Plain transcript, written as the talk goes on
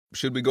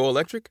Should we go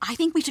electric? I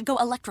think we should go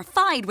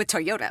electrified with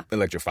Toyota.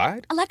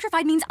 Electrified?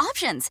 Electrified means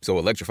options. So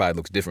electrified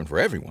looks different for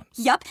everyone.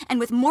 Yup, and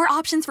with more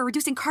options for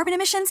reducing carbon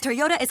emissions,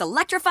 Toyota is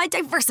electrified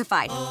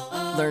diversified.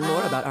 Learn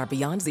more about our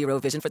Beyond Zero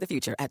vision for the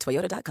future at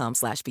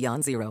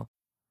toyota.com/Beyond Zero.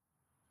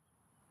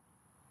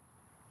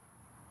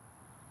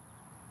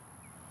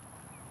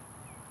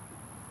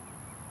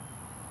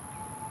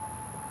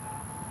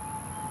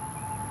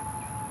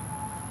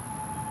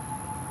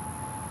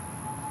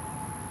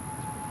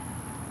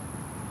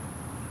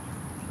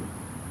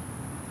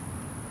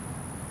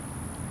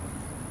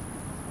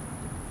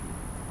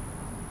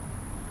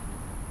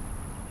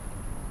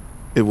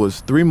 It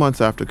was 3 months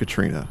after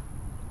Katrina.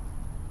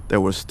 There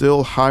were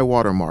still high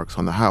water marks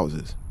on the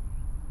houses.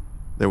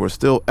 There were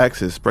still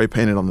X's spray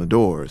painted on the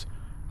doors,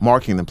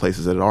 marking the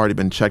places that had already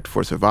been checked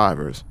for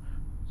survivors,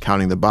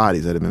 counting the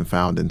bodies that had been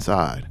found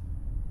inside.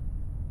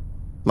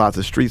 Lots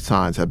of street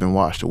signs had been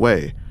washed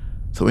away,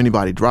 so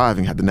anybody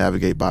driving had to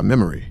navigate by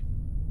memory.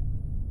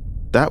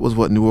 That was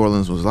what New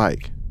Orleans was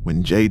like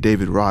when J.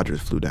 David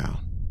Rogers flew down.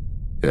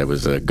 It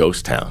was a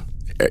ghost town.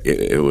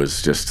 It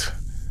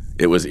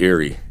was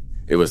eerie.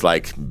 It was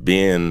like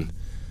being,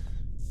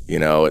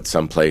 at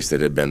some place that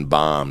had been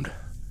bombed.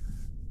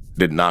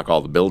 Didn't knock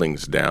all the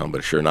buildings down, but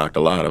it sure knocked a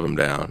lot of them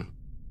down.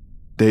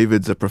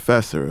 David's a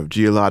professor of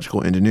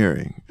geological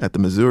engineering at the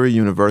Missouri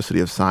University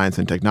of Science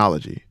and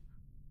Technology.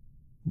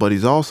 But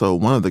he's also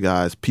one of the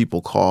guys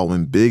people call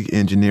when big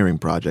engineering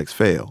projects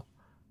fail.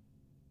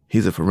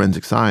 He's a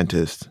forensic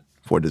scientist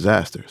for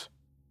disasters.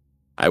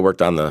 I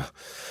worked on the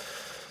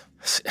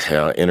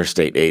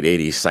Interstate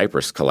 880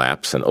 Cypress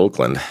collapse in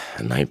Oakland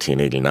in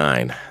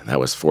 1989. That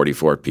was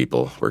 44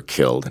 people were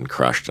killed and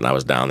crushed, and I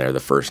was down there the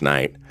first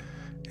night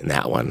in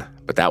that one.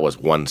 But that was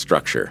one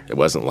structure. It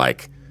wasn't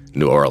like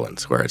New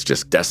Orleans, where it's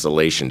just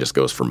desolation just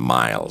goes for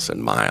miles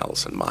and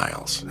miles and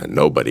miles, and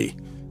nobody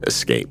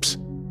escapes.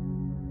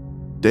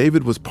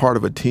 David was part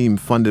of a team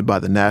funded by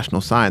the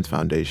National Science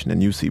Foundation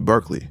and UC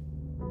Berkeley.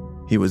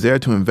 He was there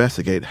to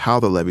investigate how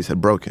the levees had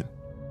broken.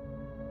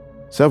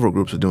 Several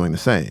groups were doing the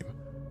same.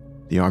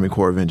 The Army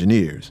Corps of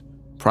Engineers,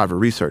 private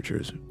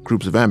researchers,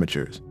 groups of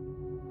amateurs.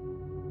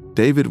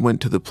 David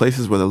went to the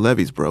places where the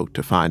levees broke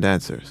to find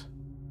answers.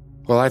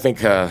 Well, I think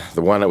the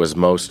one that was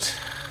most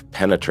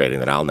penetrating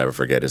that I'll never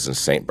forget is in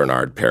St.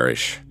 Bernard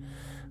Parish.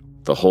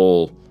 The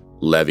whole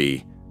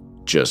levee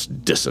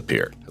just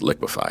disappeared,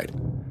 liquefied.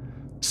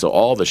 So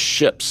all the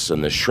ships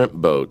and the shrimp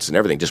boats and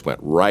everything just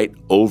went right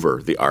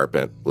over the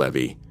Arpent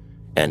levee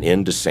and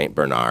into St.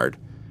 Bernard,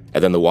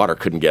 and then the water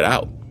couldn't get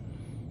out.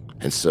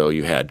 And so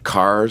you had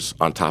cars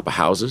on top of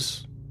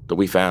houses that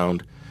we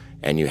found,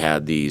 and you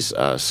had these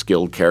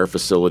skilled care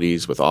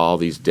facilities with all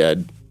these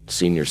dead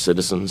senior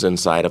citizens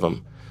inside of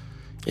them.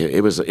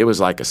 It was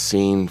like a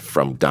scene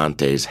from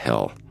Dante's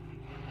Hell.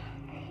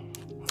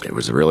 It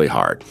was really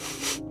hard.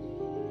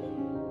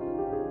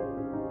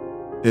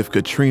 If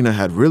Katrina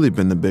had really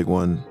been the big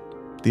one,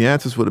 the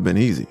answers would have been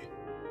easy.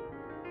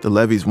 The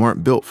levees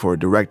weren't built for a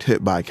direct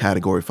hit by a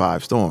Category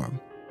 5 storm.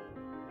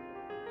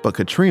 But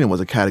Katrina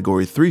was a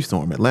Category 3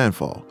 storm at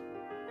landfall.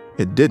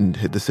 It didn't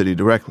hit the city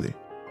directly.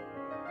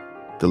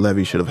 The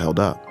levee should have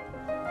held up.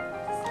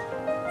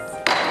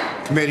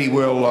 Committee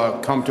will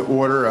come to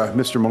order.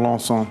 Mr.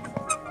 Melanson,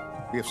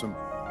 we have some...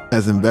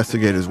 As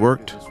investigators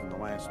worked,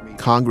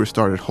 Congress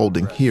started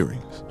holding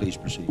hearings. Please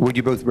proceed. Would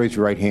you both raise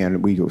your right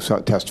hand? We will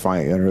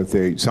testify. I don't know if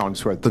they sound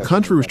sweat. The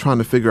country was trying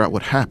to figure out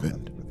what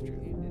happened.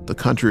 The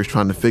country was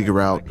trying to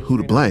figure out who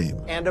to blame.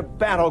 And a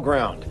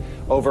battleground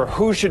over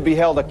who should be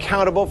held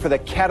accountable for the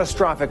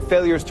catastrophic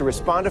failures to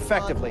respond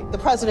effectively. The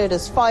president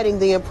is fighting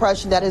the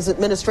impression that his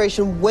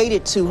administration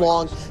waited too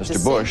long.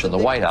 Mr. Bush and the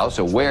White House,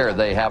 aware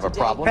they have a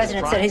problem. The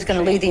president said he's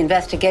going to lead the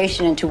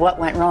investigation into what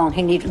went wrong.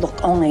 He needs to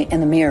look only in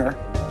the mirror.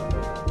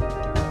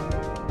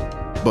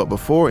 But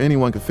before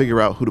anyone could figure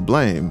out who to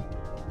blame,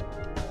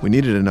 we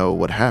needed to know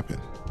what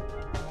happened.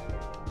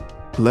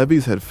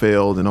 Levees had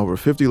failed in over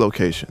 50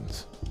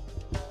 locations.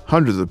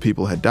 Hundreds of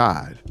people had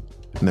died,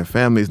 and their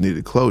families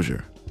needed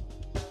closure.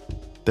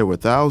 There were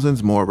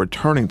thousands more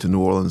returning to New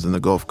Orleans and the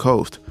Gulf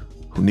Coast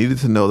who needed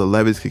to know the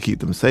levees could keep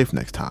them safe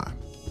next time.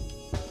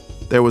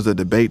 There was a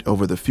debate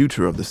over the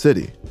future of the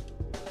city.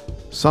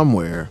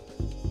 Somewhere,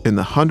 in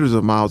the hundreds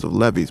of miles of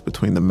levees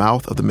between the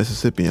mouth of the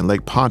Mississippi and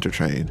Lake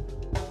Pontchartrain,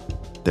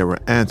 there were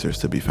answers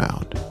to be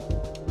found.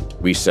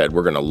 We said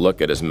we're going to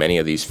look at as many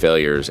of these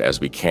failures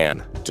as we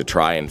can to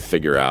try and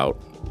figure out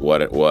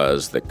what it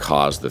was that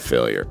caused the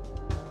failure.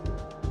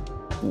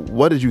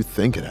 What did you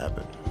think had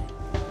happened?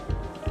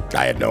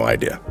 I had no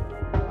idea.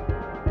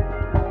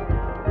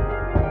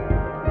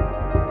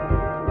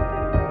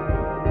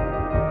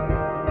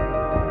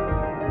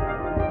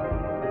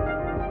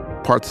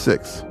 Part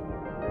 6.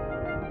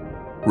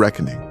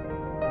 Reckoning.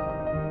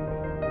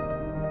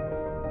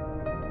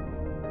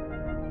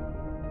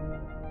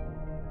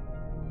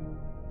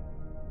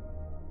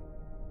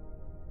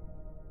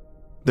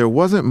 There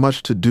wasn't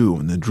much to do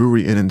in the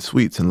Drury Inn and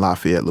Suites in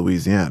Lafayette,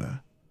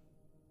 Louisiana.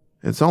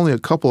 It's only a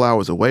couple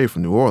hours away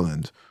from New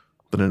Orleans,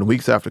 but in the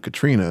weeks after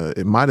Katrina,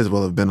 it might as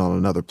well have been on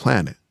another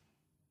planet.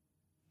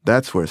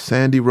 That's where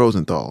Sandy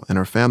Rosenthal and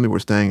her family were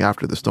staying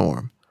after the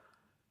storm.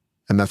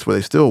 And that's where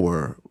they still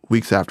were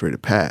weeks after it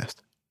had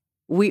passed.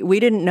 We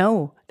didn't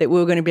know that we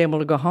were going to be able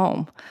to go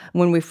home.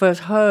 When we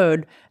first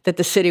heard that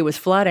the city was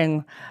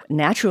flooding,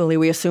 naturally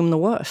we assumed the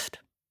worst.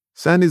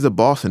 Sandy's a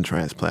Boston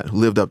transplant who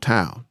lived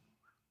uptown.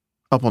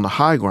 Up on the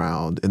high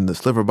ground in the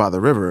sliver by the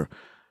river,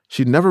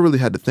 she'd never really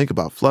had to think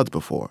about floods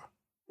before.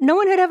 No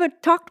one had ever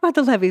talked about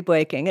the levee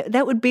breaking.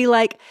 That would be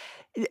like,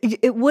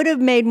 it would have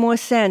made more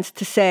sense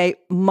to say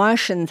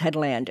Martians had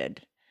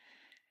landed.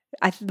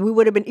 We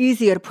would have been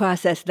easier to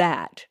process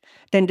that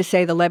than to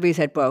say the levees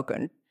had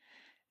broken.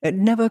 It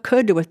never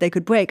occurred to us they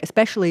could break,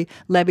 especially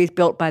levees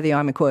built by the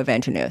Army Corps of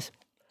Engineers.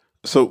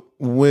 So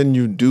when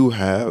you do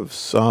have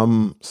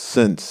some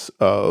sense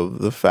of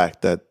the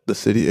fact that the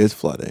city is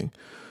flooding,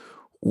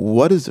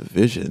 what is the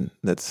vision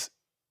that's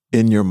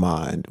in your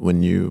mind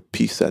when you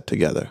piece that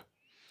together?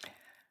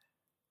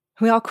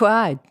 We all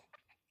cried.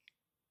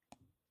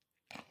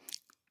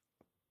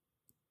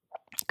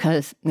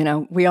 Because,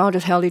 we all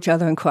just held each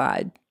other and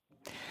cried.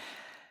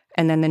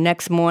 And then the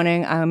next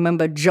morning, I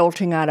remember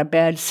jolting out of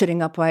bed,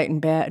 sitting upright in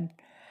bed,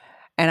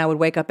 and I would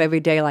wake up every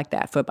day like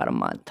that for about a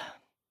month.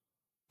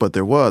 But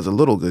there was a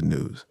little good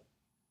news.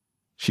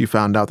 She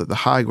found out that the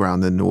high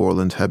ground in New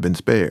Orleans had been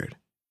spared.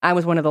 I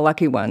was one of the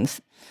lucky ones.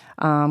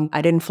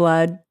 I didn't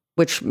flood,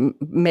 which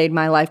made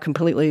my life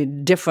completely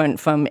different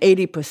from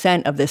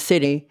 80% of the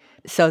city,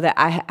 so that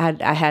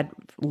I had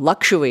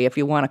luxury, if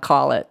you want to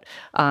call it.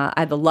 I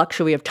had the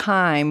luxury of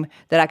time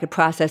that I could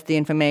process the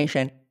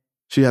information.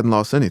 She hadn't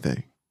lost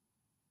anything.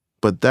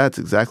 But that's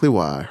exactly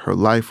why her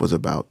life was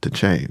about to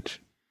change.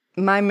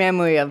 My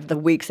memory of the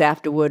weeks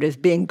afterward is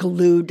being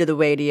glued to the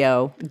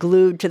radio,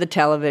 glued to the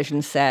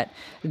television set,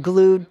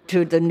 glued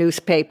to the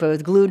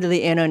newspapers, glued to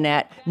the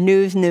internet,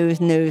 news.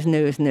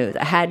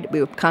 We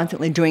were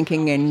constantly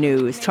drinking in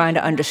news, trying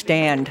to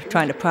understand,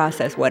 trying to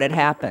process what had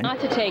happened. Not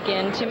to take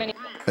in too many.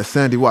 As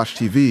Sandy watched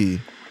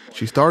TV,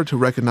 she started to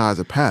recognize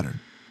a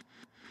pattern.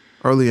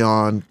 Early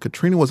on,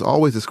 Katrina was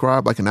always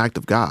described like an act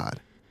of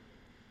God.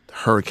 The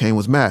hurricane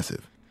was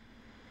massive.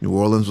 New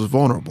Orleans was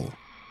vulnerable.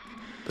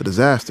 The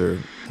disaster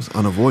was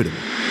unavoidable.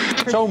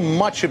 So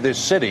much of this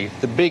city,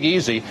 the Big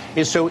Easy,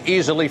 is so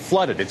easily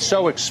flooded. It's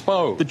so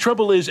exposed. The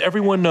trouble is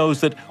everyone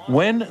knows that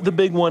when the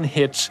big one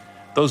hits,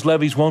 those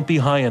levees won't be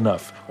high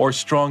enough or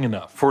strong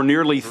enough. For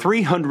nearly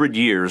 300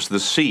 years, the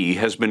sea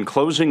has been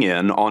closing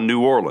in on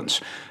New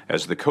Orleans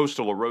as the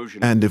coastal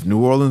erosion... And if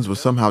New Orleans was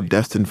somehow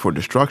destined for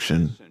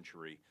destruction,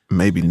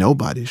 maybe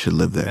nobody should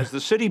live there. As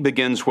the city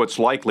begins what's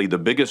likely the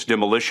biggest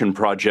demolition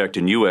project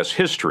in U.S.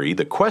 history,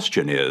 the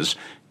question is,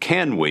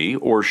 can we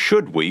or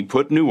should we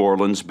put New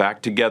Orleans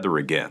back together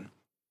again?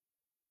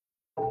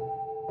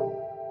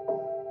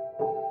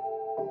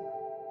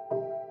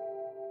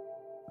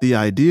 The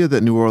idea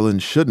that New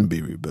Orleans shouldn't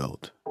be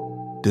rebuilt,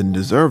 didn't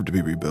deserve to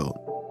be rebuilt,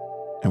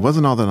 it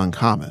wasn't all that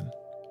uncommon.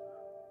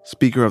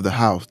 Speaker of the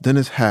House,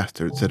 Dennis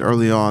Hastert, said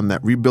early on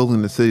that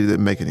rebuilding the city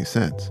didn't make any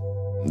sense.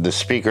 The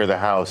Speaker of the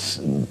House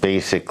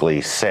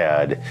basically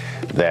said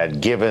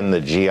that given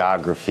the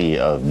geography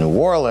of New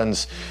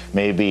Orleans,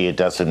 maybe it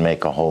doesn't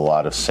make a whole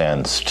lot of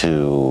sense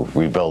to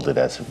rebuild it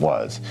as it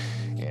was.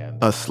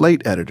 A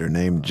Slate editor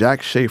named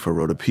Jack Schaefer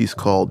wrote a piece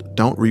called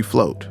Don't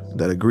Refloat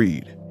that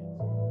agreed.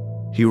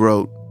 He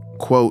wrote,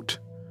 quote,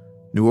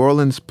 New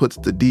Orleans puts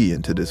the D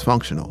into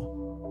dysfunctional.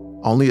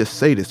 Only a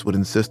sadist would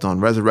insist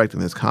on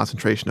resurrecting this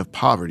concentration of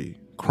poverty,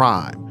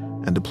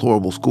 crime, and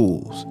deplorable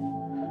schools.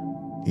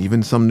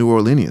 Even some New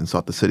Orleanians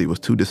thought the city was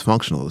too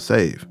dysfunctional to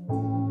save.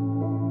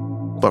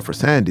 But for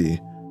Sandy,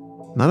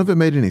 none of it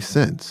made any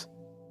sense.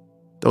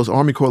 Those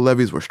Army Corps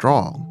levees were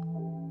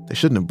strong. They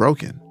shouldn't have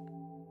broken.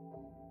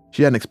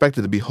 She hadn't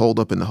expected to be holed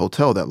up in the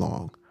hotel that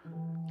long.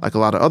 Like a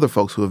lot of other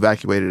folks who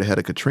evacuated ahead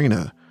of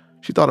Katrina,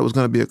 she thought it was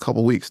going to be a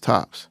couple weeks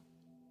tops.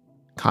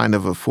 Kind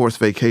of a forced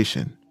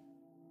vacation.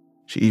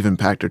 She even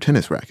packed her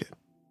tennis racket.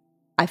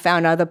 I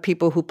found other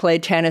people who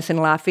played tennis in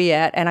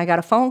Lafayette, and I got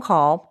a phone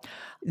call.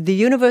 The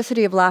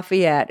University of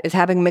Lafayette is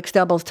having a mixed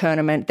doubles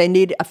tournament. They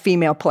need a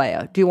female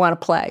player. Do you want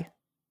to play?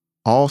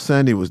 All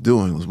Sandy was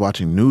doing was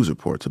watching news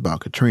reports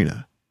about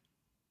Katrina.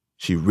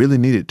 She really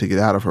needed to get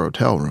out of her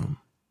hotel room.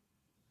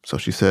 So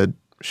she said,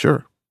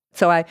 sure.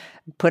 So I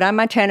put on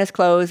my tennis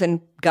clothes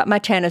and got my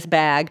tennis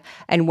bag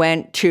and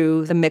went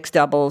to the mixed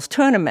doubles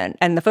tournament.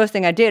 And the first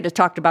thing I did is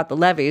talked about the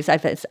levees. I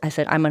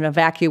said, I'm an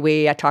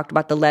evacuee. I talked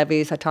about the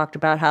levees. I talked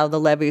about how the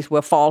levees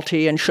were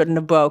faulty and shouldn't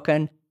have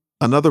broken.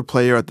 Another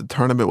player at the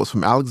tournament was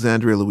from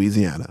Alexandria,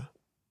 Louisiana.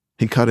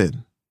 He cut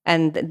in.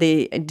 And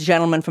the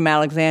gentleman from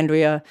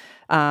Alexandria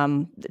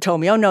told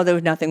me, oh, no, there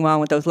was nothing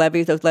wrong with those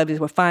levees. Those levees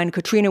were fine.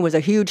 Katrina was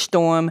a huge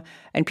storm,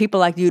 and people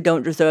like you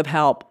don't deserve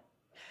help.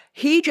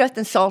 He just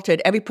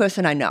insulted every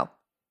person I know,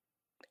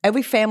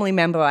 every family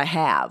member I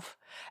have,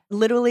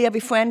 literally every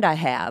friend I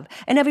have,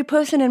 and every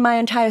person in my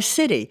entire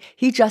city.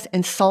 He just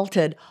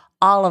insulted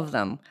all of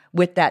them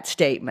with that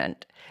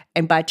statement.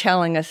 And by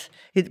telling us,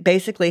 he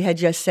basically had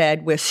just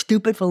said, we're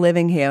stupid for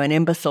living here and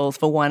imbeciles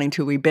for wanting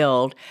to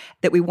rebuild,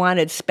 that we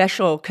wanted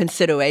special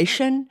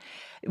consideration,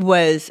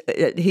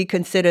 he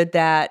considered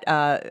that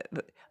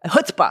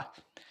chutzpah.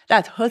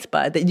 That's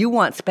chutzpah, that you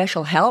want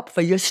special help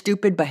for your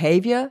stupid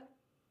behavior.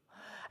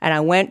 And I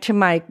went to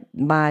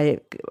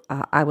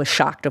I was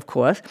shocked, of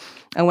course.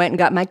 I went and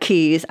got my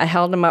keys. I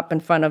held them up in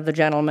front of the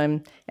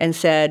gentleman and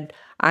said,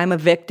 I'm a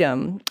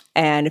victim,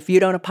 and if you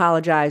don't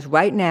apologize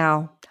right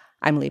now,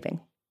 I'm leaving.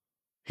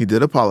 He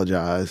did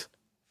apologize.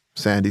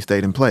 Sandy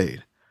stayed and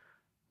played.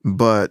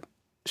 But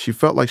she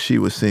felt like she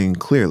was seeing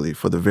clearly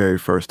for the very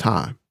first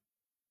time.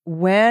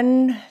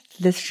 When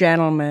this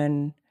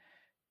gentleman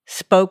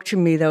spoke to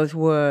me those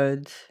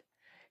words,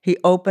 he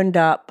opened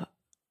up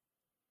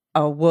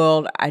a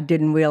world I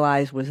didn't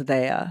realize was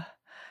there.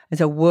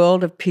 It's a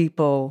world of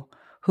people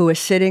who are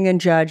sitting in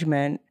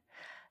judgment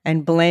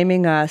and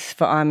blaming us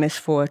for our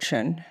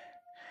misfortune,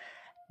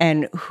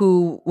 and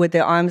who, with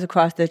their arms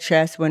across their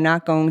chest, were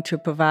not going to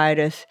provide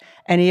us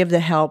any of the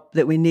help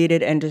that we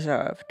needed and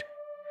deserved.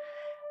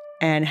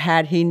 And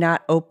had he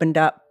not opened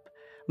up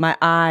my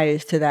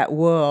eyes to that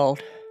world,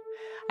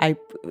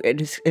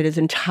 it is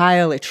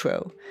entirely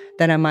true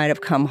that I might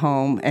have come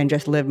home and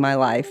just lived my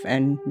life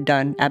and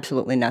done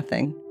absolutely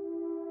nothing.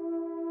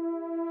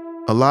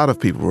 A lot of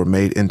people were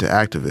made into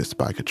activists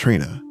by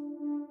Katrina,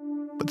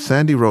 but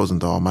Sandy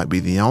Rosenthal might be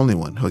the only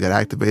one who got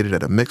activated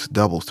at a mixed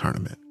doubles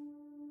tournament.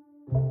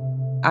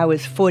 I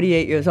was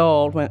 48 years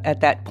old at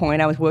that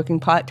point. I was working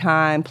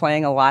part-time,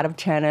 playing a lot of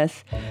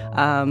tennis,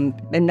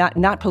 and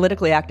not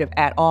politically active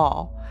at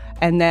all.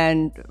 And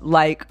then,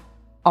 like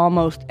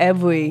almost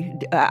every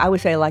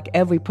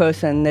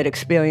person that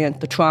experienced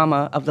the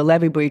trauma of the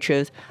levee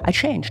breaches, I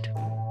changed.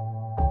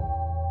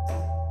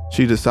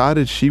 She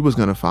decided she was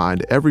going to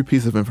find every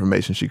piece of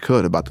information she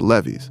could about the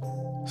levees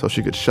so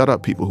she could shut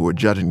up people who were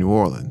judging New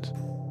Orleans.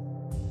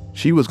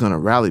 She was going to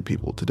rally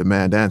people to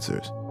demand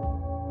answers.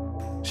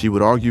 She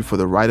would argue for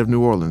the right of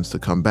New Orleans to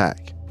come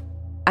back.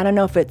 I don't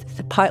know if it's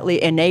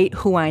partly innate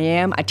who I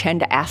am. I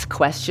tend to ask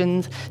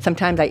questions.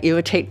 Sometimes I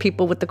irritate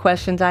people with the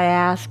questions I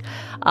ask,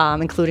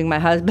 including my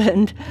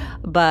husband.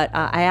 But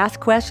I ask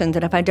questions,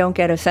 and if I don't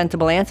get a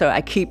sensible answer,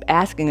 I keep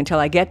asking until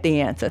I get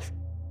the answers.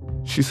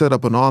 She set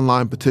up an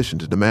online petition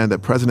to demand that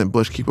President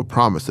Bush keep a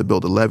promise to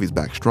build the levees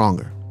back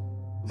stronger.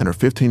 And her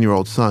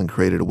 15-year-old son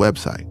created a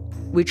website.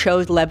 We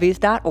chose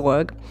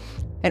levees.org,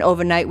 and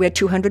overnight we had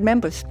 200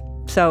 members.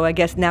 So I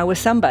guess now we're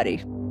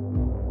somebody.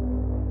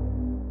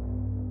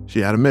 She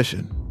had a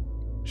mission.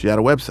 She had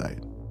a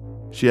website.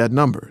 She had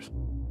numbers.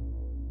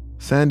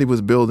 Sandy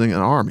was building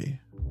an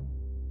army.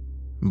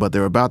 But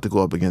they're about to go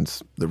up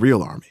against the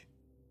real army.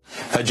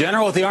 A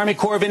general with the Army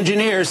Corps of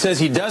Engineers says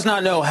he does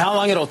not know how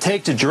long it'll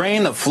take to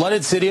drain the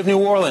flooded city of New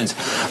Orleans.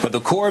 But the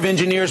Corps of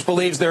Engineers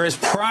believes there is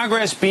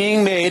progress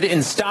being made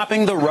in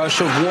stopping the rush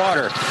of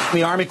water.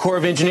 The Army Corps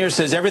of Engineers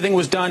says everything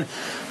was done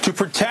to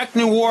protect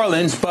New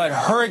Orleans, but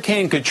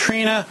Hurricane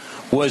Katrina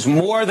was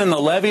more than the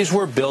levees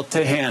were built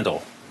to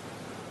handle.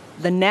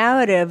 The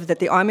narrative that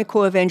the Army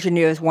Corps of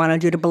Engineers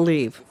wanted you to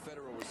believe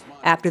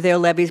after their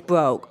levees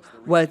broke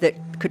was that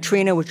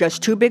Katrina was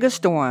just too big a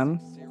storm,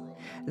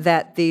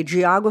 that the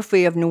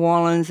geography of New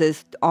Orleans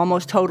is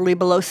almost totally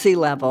below sea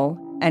level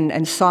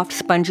and soft,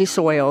 spongy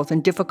soils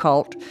and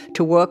difficult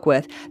to work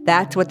with.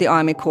 That's what the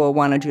Army Corps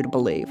wanted you to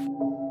believe.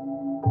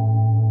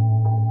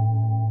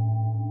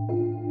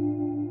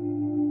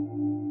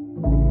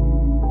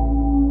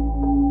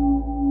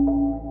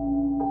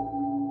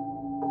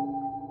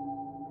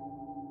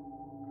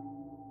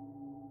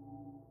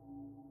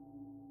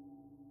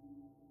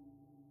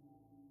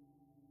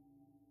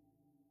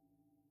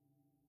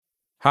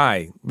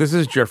 Hi, this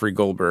is Jeffrey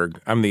Goldberg.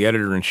 I'm the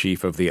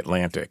editor-in-chief of The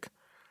Atlantic.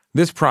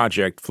 This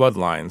project,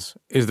 Floodlines,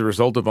 is the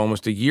result of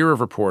almost a year of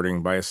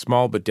reporting by a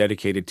small but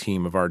dedicated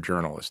team of our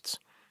journalists.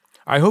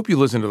 I hope you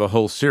listen to the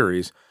whole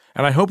series,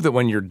 and I hope that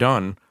when you're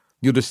done,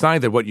 you'll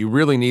decide that what you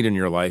really need in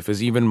your life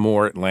is even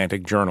more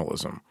Atlantic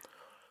journalism.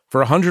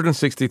 For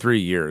 163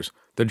 years,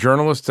 the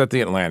journalists at The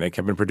Atlantic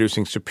have been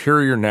producing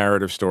superior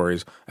narrative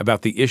stories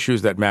about the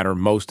issues that matter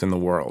most in the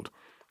world.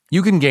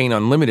 You can gain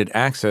unlimited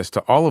access to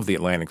all of The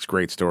Atlantic's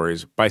great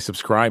stories by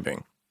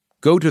subscribing.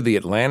 Go to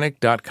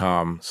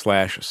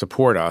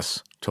theatlantic.com/support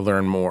us to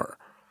learn more.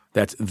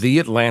 That's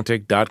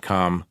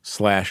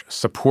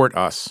theatlantic.com/support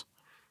us.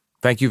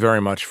 Thank you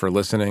very much for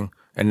listening,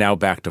 and now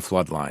back to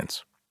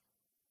Floodlines.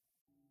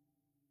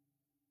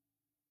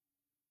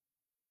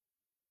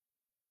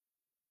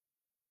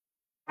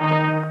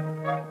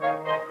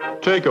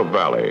 Take a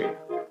valley,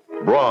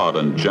 broad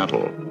and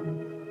gentle.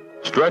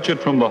 Stretch it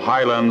from the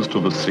highlands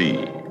to the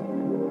sea.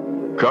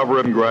 Cover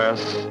it in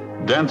grass,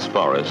 dense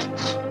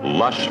forests,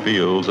 lush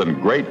fields,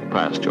 and great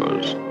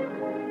pastures.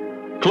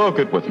 Cloak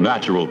it with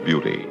natural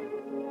beauty.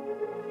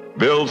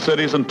 Build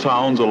cities and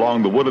towns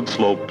along the wooded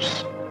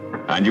slopes,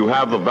 and you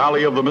have the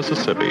Valley of the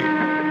Mississippi,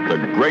 the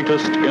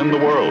greatest in the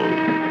world.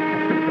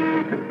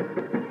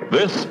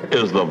 This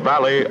is the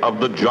Valley of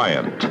the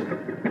Giant.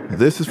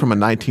 This is from a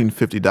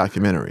 1950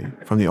 documentary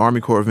from the Army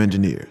Corps of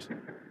Engineers.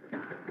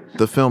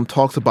 The film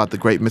talks about the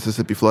Great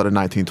Mississippi Flood of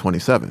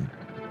 1927,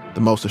 the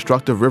most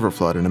destructive river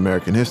flood in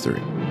American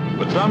history.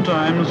 But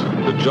sometimes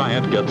the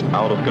giant gets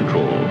out of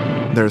control.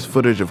 There's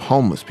footage of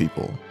homeless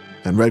people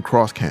and Red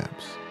Cross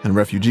camps and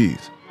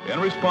refugees. In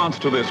response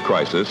to this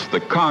crisis,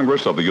 the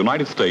Congress of the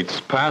United States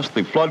passed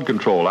the Flood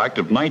Control Act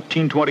of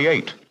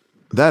 1928.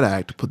 That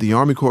act put the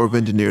Army Corps of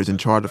Engineers in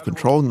charge of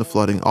controlling the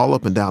flooding all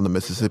up and down the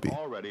Mississippi,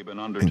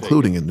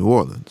 including in New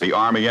Orleans. The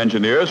Army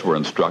engineers were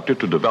instructed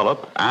to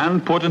develop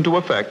and put into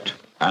effect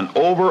an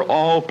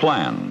overall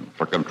plan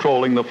for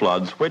controlling the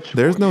floods, which...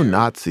 There's no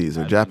Nazis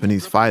or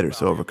Japanese fighters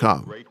to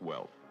overcome.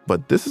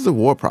 But this is a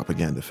war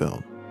propaganda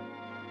film.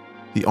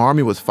 The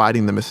Army was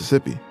fighting the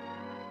Mississippi.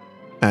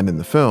 And in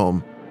the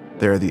film,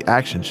 there are the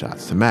action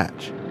shots to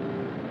match.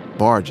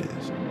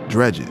 Barges,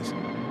 dredges,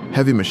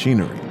 heavy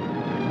machinery.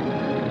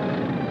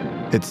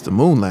 It's the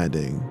moon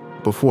landing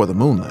before the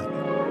moon landing.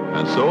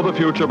 And so the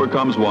future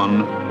becomes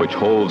one which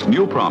holds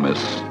new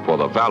promise for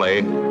the valley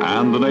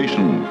and the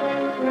nation.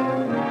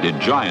 The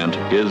giant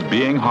is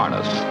being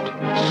harnessed,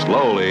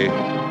 slowly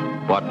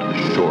but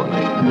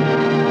surely.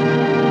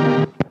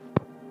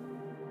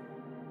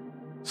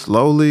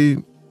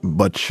 Slowly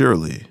but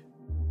surely.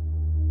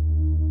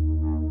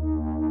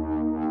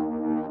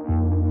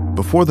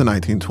 Before the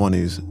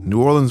 1920s,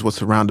 New Orleans was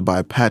surrounded by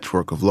a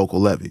patchwork of local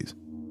levees,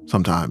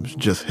 sometimes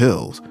just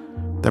hills,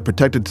 that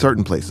protected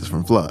certain places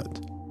from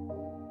floods.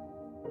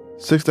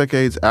 6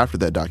 decades after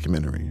that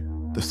documentary,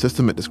 the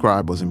system it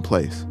described was in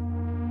place.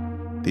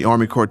 The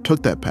Army Corps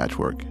took that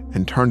patchwork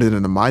and turned it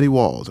into mighty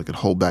walls that could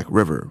hold back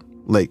river,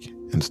 lake,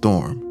 and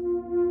storm.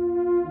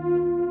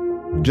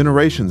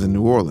 Generations in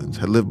New Orleans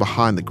had lived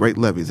behind the great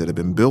levees that had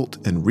been built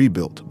and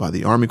rebuilt by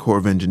the Army Corps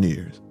of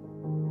Engineers.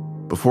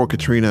 Before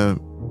Katrina,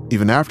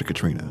 even after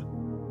Katrina,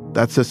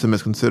 that system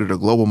is considered a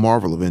global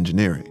marvel of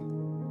engineering.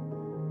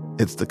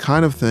 It's the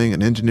kind of thing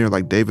an engineer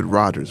like David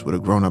Rogers would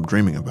have grown up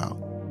dreaming about.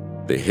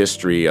 The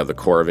history of the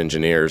Corps of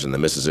Engineers and the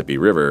Mississippi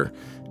River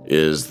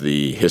is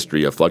the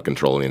history of flood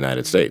control in the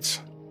United States.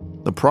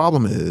 The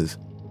problem is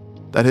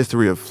that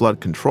history of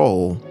flood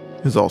control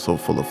is also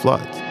full of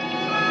floods.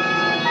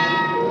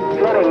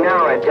 Flooding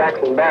now at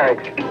Jackson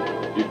Barracks.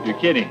 You're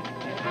kidding.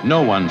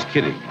 No one's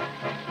kidding.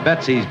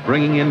 Betsy's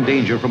bringing in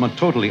danger from a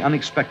totally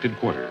unexpected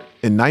quarter.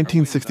 In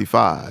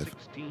 1965,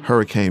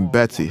 Hurricane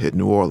Betsy hit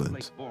New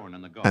Orleans,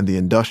 and the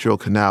Industrial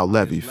Canal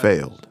levee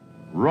failed.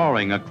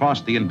 Roaring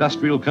across the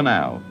Industrial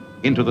Canal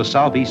into the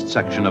southeast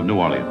section of New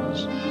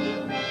Orleans.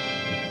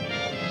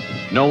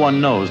 No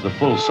one knows the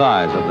full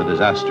size of the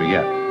disaster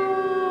yet.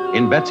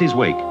 In Betsy's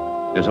wake,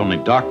 there's only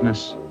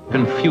darkness,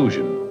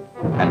 confusion,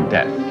 and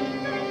death.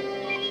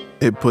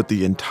 It put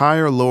the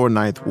entire lower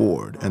Ninth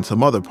Ward and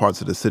some other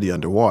parts of the city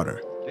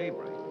underwater.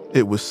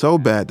 It was so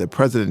bad that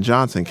President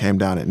Johnson came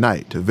down at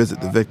night to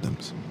visit the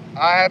victims.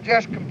 I have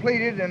just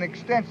completed an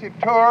extensive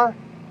tour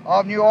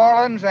of New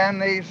Orleans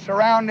and the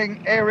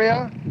surrounding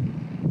area.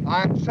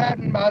 I'm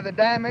saddened by the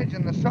damage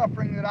and the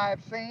suffering that I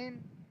have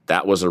seen.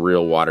 That was a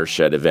real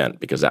watershed event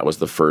because that was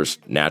the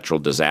first natural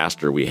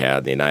disaster we had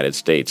in the United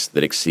States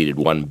that exceeded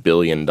 $1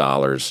 billion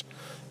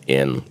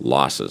in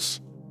losses.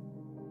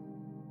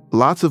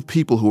 Lots of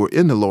people who were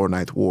in the lower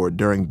Ninth Ward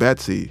during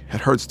Betsy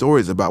had heard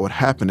stories about what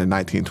happened in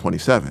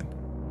 1927,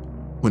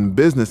 when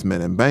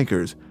businessmen and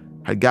bankers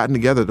had gotten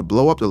together to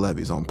blow up the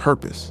levees on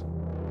purpose.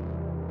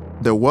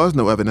 There was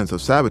no evidence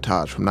of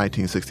sabotage from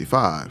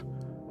 1965,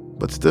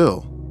 but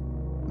still,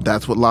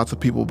 that's what lots of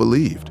people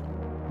believed.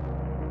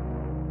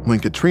 When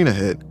Katrina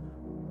hit,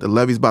 the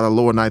levees by the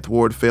lower Ninth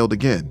Ward failed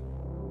again.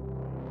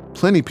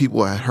 Plenty of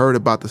people had heard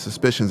about the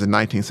suspicions in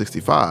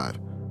 1965.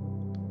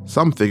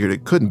 Some figured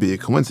it couldn't be a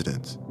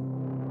coincidence.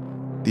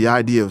 The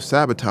idea of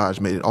sabotage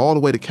made it all the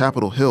way to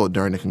Capitol Hill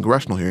during the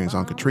congressional hearings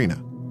on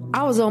Katrina.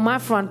 I was on my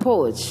front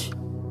porch.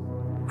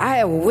 I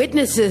have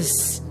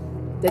witnesses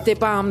that they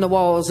bombed the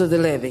walls of the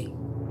levee.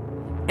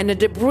 And the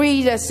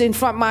debris that's in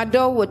front of my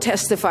door will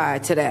testify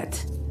to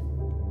that.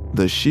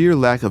 The sheer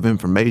lack of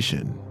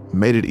information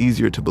made it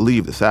easier to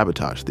believe the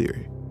sabotage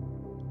theory.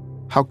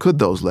 How could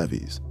those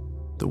levees,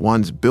 the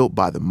ones built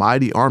by the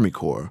mighty Army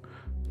Corps,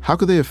 how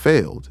could they have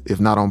failed if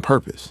not on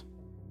purpose?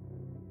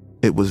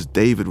 It was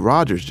David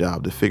Rogers'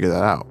 job to figure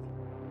that out.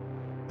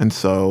 And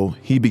so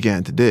he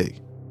began to dig.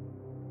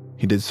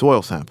 He did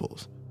soil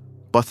samples,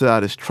 busted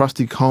out his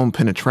trusty comb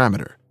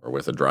penetrometer. Or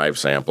with a drive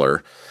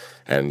sampler,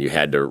 and you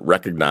had to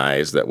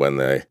recognize that when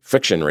the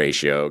friction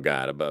ratio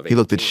got above 18, he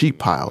looked at sheet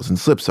piles and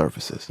slip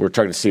surfaces. We're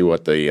trying to see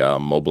what the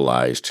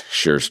mobilized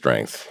shear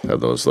strength of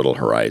those little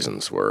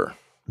horizons were.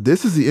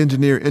 This is the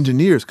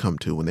engineers come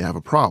to when they have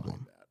a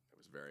problem.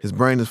 His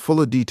brain is full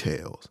of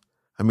details.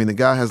 I mean, the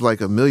guy has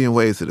like a million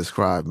ways to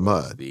describe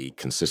mud. The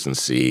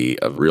consistency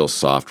of real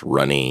soft,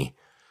 runny,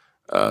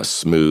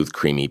 smooth,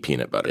 creamy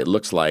peanut butter. It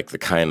looks like the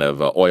kind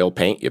of oil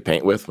paint you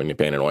paint with when you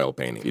paint an oil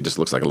painting. It just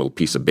looks like a little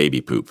piece of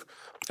baby poop.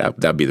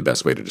 That'd be the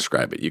best way to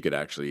describe it. You could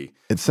actually...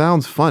 It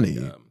sounds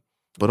funny,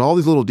 but all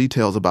these little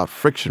details about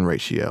friction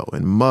ratio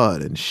and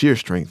mud and shear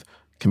strength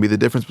can be the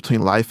difference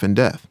between life and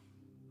death.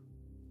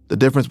 The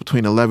difference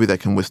between a levee that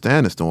can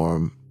withstand a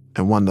storm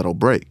and one that'll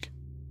break.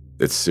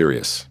 It's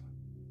serious.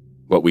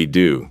 What we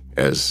do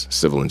as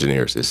civil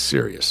engineers is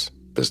serious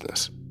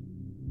business.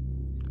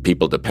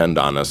 People depend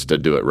on us to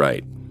do it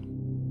right.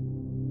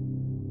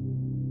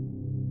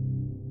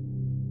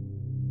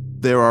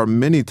 There are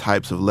many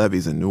types of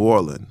levees in New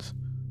Orleans,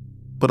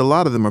 but a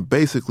lot of them are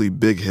basically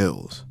big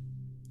hills,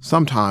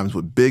 sometimes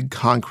with big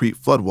concrete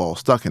flood walls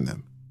stuck in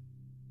them.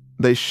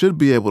 They should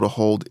be able to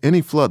hold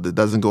any flood that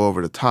doesn't go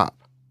over the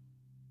top.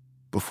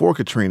 Before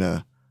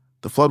Katrina,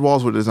 the flood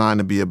walls were designed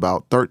to be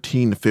about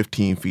 13 to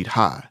 15 feet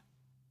high.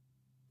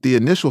 The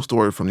initial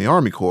story from the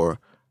Army Corps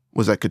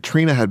was that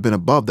Katrina had been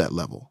above that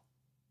level.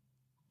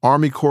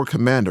 Army Corps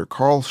Commander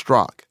Carl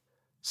Strock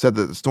said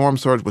that the storm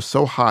surge was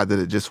so high that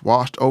it just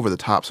washed over the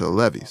tops of the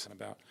levees.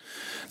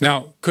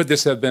 Now, could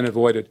this have been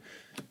avoided?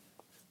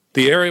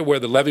 The area where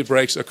the levee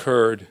breaks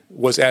occurred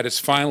was at its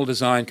final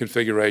design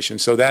configuration,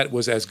 so that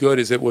was as good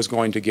as it was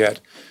going to get.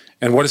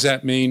 And what does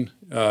that mean?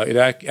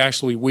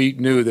 Actually, we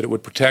knew that it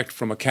would protect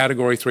from a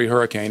Category 3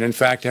 hurricane. In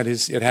fact,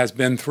 it has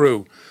been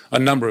through a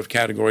number of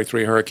Category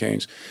 3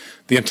 hurricanes.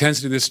 The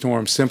intensity of this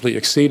storm simply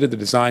exceeded the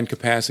design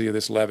capacity of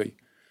this levee.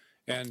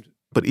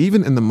 But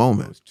even in the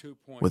moment,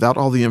 without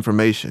all the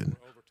information,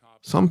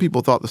 some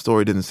people thought the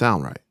story didn't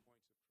sound right.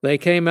 They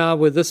came out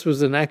with this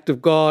was an act of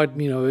God,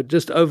 it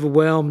just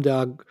overwhelmed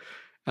our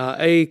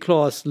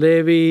A-class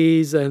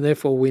levees, and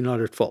therefore we're not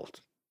at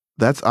fault.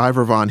 That's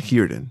Ivor Van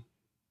Heerden.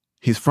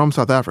 He's from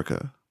South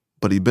Africa,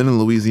 but he'd been in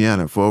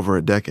Louisiana for over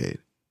a decade.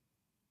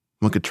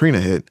 When Katrina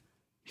hit,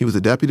 he was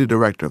the deputy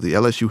director of the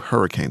LSU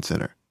Hurricane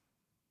Center.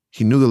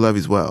 He knew the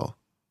levees well.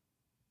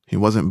 He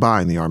wasn't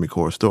buying the Army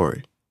Corps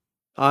story.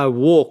 I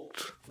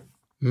walked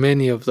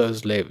many of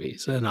those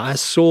levees, and I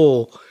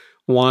saw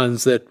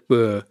ones that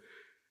were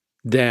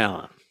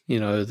down,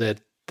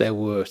 that they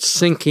were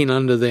sinking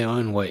under their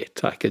own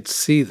weight. I could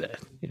see that,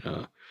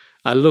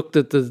 I looked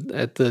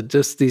at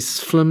just these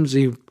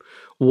flimsy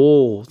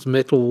walls,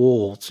 metal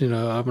walls,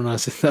 I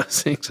said,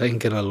 those things ain't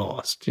gonna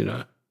last,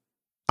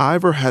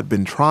 Ivor had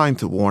been trying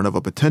to warn of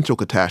a potential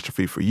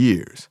catastrophe for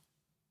years.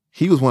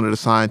 He was one of the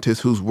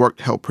scientists whose work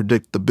helped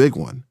predict the big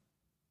one.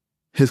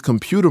 His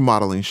computer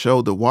modeling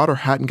showed the water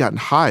hadn't gotten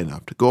high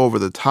enough to go over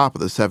the top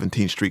of the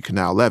 17th Street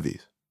Canal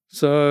levees.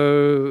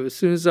 So as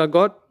soon as I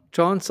got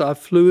chance, I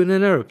flew in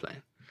an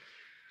airplane.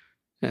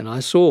 And I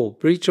saw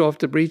breach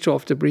after breach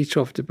after breach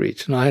after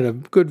breach. And I had a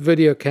good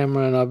video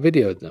camera and I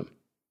videoed them.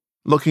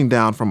 Looking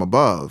down from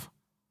above,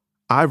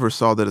 Ivor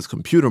saw that his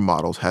computer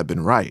models had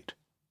been right.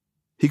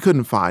 He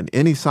couldn't find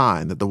any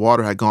sign that the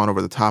water had gone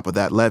over the top of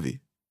that levee.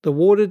 The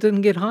water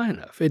didn't get high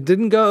enough. It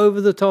didn't go over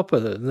the top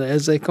of it,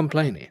 as they're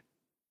complaining.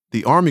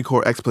 The Army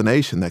Corps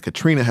explanation that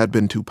Katrina had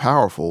been too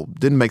powerful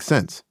didn't make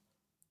sense.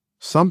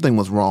 Something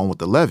was wrong with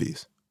the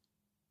levees.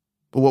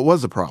 But what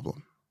was the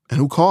problem? And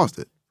who caused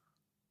it?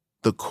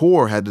 The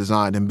Corps had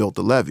designed and built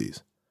the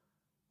levees,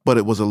 but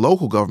it was a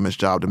local government's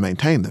job to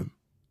maintain them.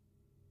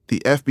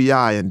 The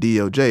FBI and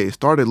DOJ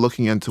started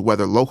looking into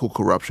whether local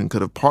corruption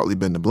could have partly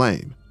been to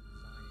blame.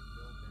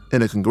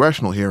 In a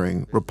congressional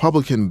hearing,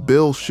 Republican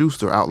Bill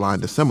Schuster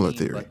outlined a similar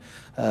theory.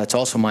 It's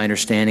also my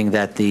understanding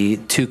that the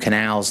two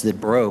canals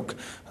that broke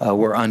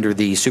were under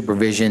the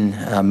supervision,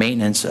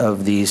 maintenance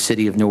of the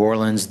city of New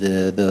Orleans,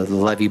 the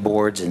levee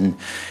boards, and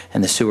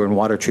the sewer and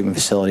water treatment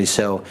facilities.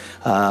 So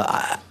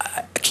I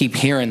keep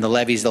hearing the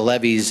levees.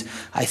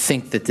 I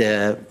think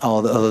that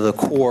although the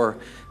Corps,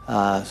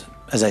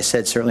 as I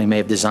said, certainly may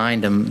have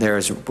designed them, there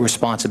is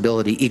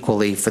responsibility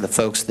equally for the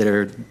folks that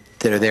are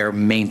there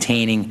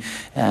maintaining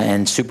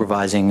and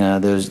supervising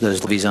those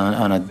levees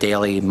on a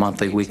daily,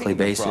 monthly, weekly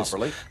basis.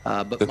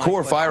 But the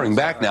Corps firing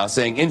back now,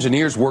 saying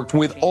engineers worked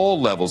with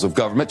all levels of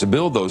government to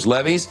build those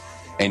levees,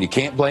 and you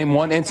can't blame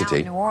one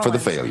entity for the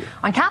failure.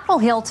 On Capitol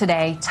Hill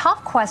today,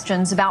 tough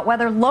questions about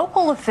whether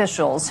local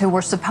officials who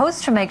were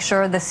supposed to make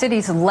sure the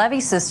city's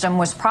levee system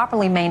was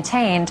properly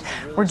maintained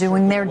were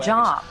doing their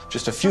job.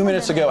 Just a few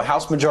minutes ago,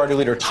 House Majority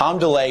Leader Tom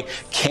DeLay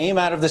came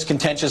out of this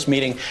contentious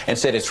meeting and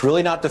said it's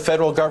really not the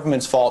federal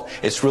government's fault,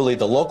 it's really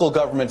the local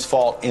government's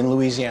fault in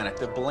Louisiana.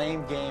 The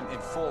blame game in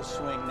full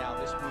swing now.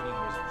 This meeting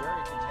was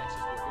very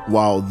contentious.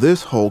 While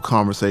this whole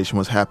conversation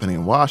was happening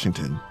in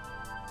Washington,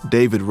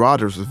 David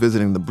Rogers was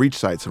visiting the breach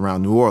sites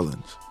around New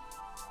Orleans.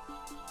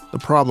 The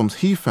problems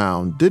he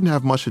found didn't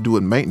have much to do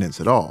with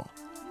maintenance at all.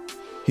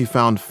 He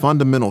found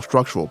fundamental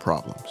structural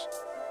problems.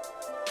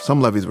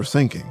 Some levees were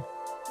sinking.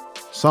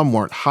 Some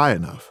weren't high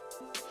enough.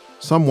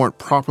 Some weren't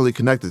properly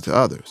connected to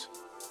others.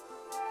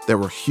 There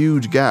were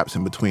huge gaps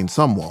in between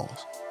some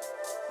walls.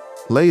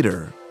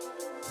 Later,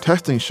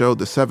 testing showed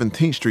the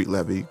 17th Street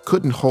levee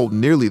couldn't hold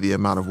nearly the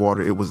amount of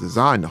water it was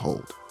designed to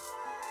hold.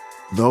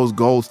 Those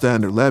gold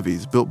standard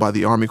levees built by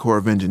the Army Corps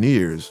of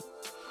Engineers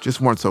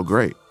just weren't so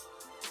great.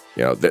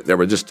 There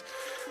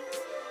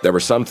were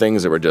some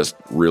things that were just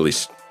really,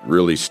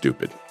 really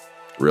stupid,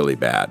 really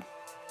bad.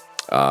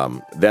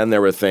 Then there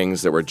were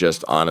things that were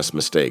just honest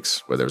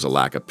mistakes, where there was a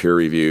lack of peer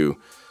review.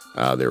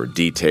 There were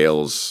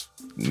details,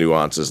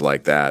 nuances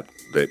like that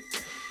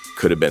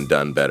could have been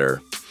done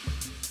better.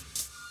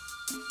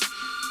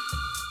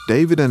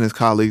 David and his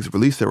colleagues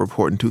released their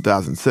report in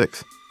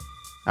 2006,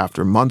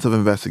 after months of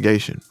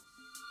investigation.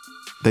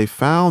 They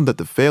found that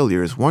the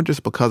failures weren't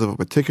just because of a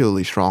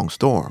particularly strong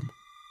storm.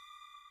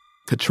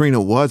 Katrina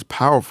was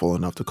powerful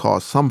enough to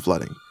cause some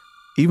flooding,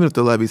 even if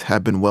the levees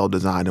had been well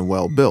designed and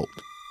well built.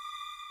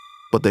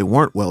 But they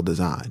weren't well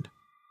designed,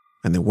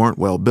 and they weren't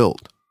well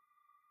built.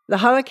 The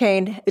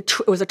hurricane, it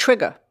was a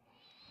trigger.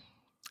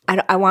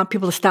 I want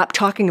people to stop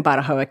talking about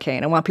a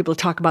hurricane. I want people to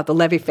talk about the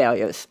levee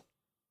failures.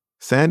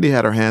 Sandy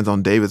had her hands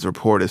on David's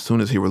report as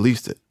soon as he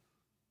released it.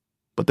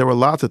 But there were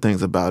lots of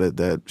things about it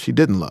that she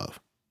didn't love.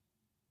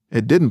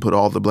 It didn't put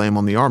all the blame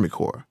on the Army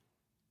Corps.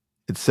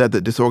 It said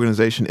that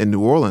disorganization in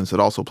New Orleans had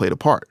also played a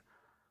part,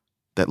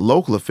 that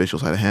local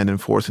officials had a hand in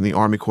forcing the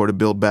Army Corps to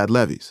build bad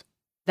levees.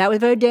 That was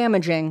very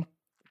damaging.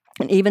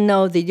 And even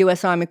though the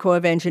U.S. Army Corps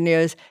of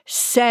Engineers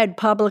said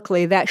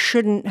publicly that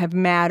shouldn't have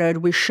mattered,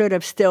 we should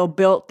have still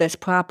built this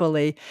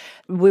properly,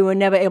 we were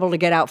never able to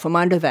get out from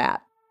under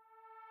that.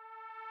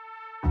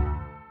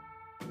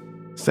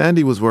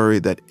 Sandy was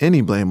worried that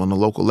any blame on the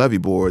local levee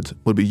boards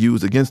would be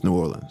used against New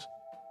Orleans,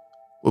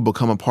 would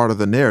become a part of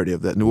the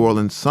narrative that New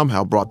Orleans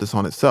somehow brought this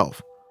on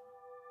itself,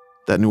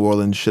 that New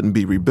Orleans shouldn't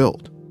be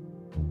rebuilt.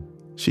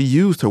 She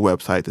used her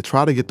website to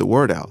try to get the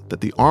word out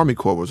that the Army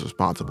Corps was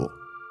responsible,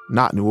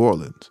 not New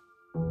Orleans.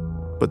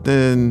 But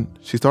then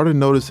she started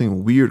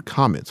noticing weird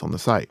comments on the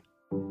site.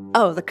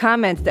 Oh, the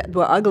comments that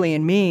were ugly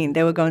and mean.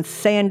 They were going,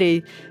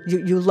 Sandy,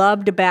 you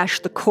love to bash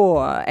the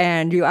Corps,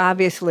 and you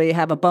obviously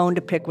have a bone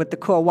to pick with the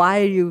Corps.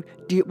 Why do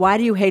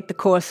you hate the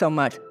Corps so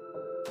much?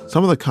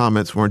 Some of the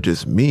comments weren't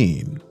just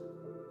mean.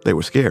 They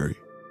were scary.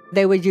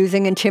 They were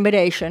using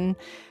intimidation.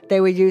 They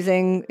were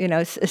using,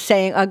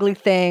 saying ugly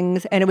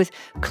things. And it was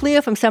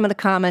clear from some of the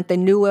comments they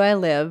knew where I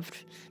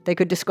lived. They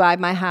could describe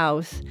my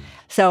house.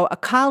 So a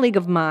colleague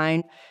of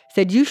mine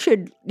said, you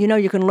should,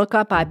 you can look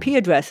up IP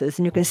addresses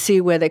and you can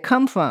see where they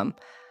come from.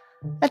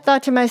 I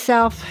thought to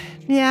myself,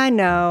 yeah, I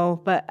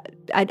know, but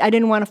I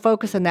didn't want to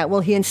focus on that.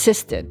 Well, he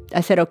insisted. I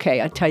said, okay,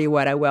 I'll tell you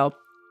what, I will.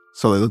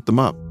 So they looked them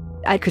up.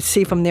 I could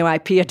see from their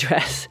IP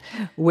address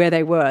where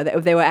they were.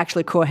 They were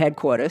actually Corps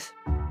headquarters.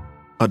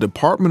 A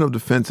Department of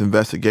Defense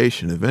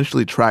investigation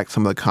eventually tracked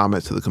some of the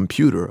comments to the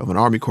computer of an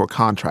Army Corps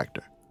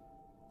contractor.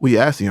 We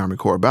asked the Army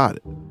Corps about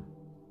it.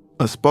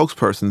 A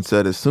spokesperson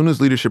said as soon as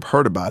leadership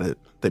heard about it,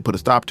 they put a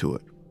stop to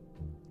it.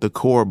 The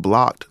Corps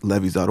blocked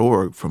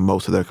levees.org from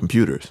most of their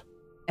computers.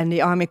 And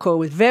the Army Corps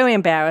was very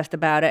embarrassed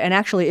about it and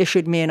actually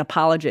issued me an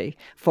apology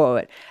for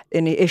it.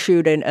 And he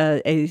issued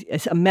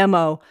a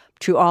memo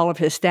to all of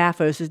his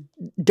staffers,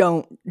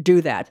 don't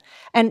do that.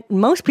 And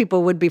most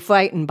people would be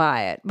frightened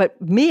by it. But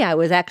me, I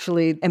was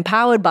actually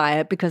empowered by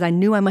it because I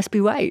knew I must be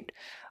right.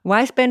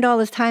 Why spend all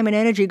this time and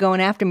energy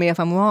going after me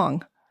if I'm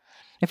wrong?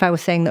 If I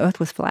was saying the earth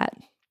was flat?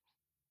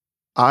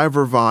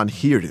 Ivor Von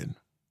Heerden,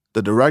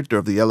 the director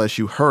of the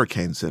LSU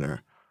Hurricane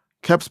Center,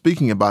 kept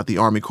speaking about the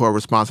Army Corps'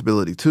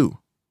 responsibility too.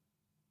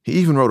 He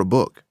even wrote a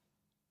book.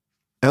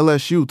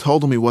 LSU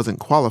told him he wasn't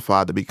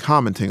qualified to be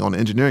commenting on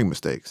engineering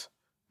mistakes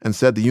and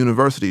said the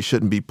university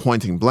shouldn't be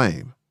pointing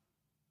blame.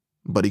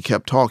 But he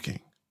kept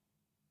talking.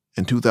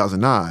 In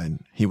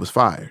 2009, he was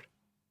fired.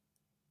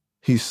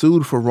 He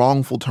sued for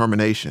wrongful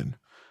termination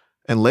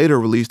and later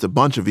released a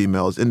bunch of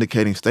emails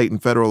indicating state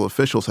and federal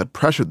officials had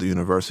pressured the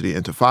university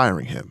into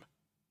firing him.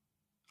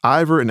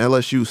 Ivor and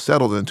LSU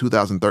settled in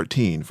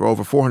 2013 for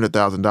over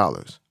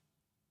 $400,000.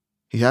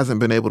 He hasn't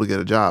been able to get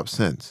a job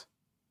since.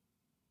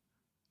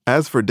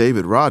 As for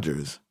David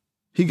Rogers,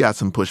 he got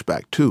some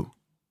pushback too.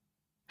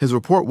 His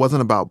report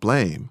wasn't about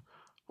blame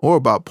or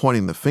about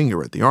pointing the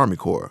finger at the Army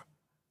Corps.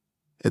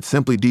 It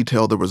simply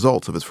detailed the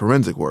results of his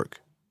forensic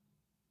work.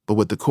 But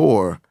with the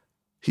Corps,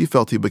 he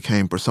felt he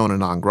became persona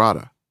non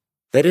grata.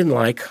 They didn't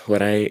like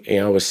what I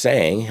was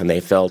saying, and they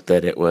felt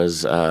that it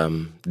was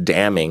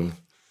damning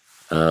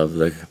of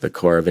the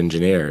Corps of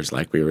Engineers.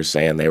 Like we were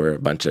saying, they were a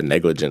bunch of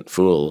negligent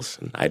fools,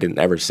 and I didn't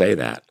ever say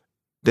that.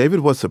 David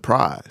was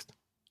surprised.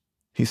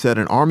 He said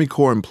an Army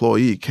Corps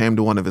employee came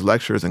to one of his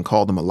lectures and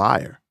called him a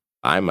liar.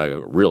 I'm a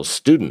real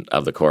student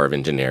of the Corps of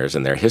Engineers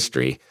and their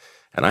history,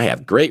 and I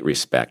have great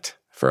respect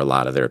for a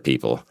lot of their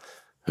people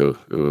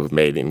who've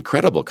made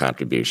incredible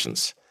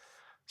contributions.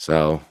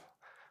 So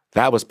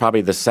that was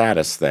probably the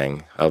saddest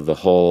thing of the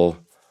whole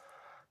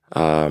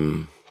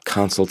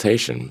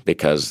consultation,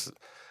 because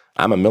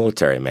I'm a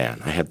military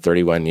man. I had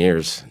 31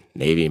 years,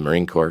 Navy,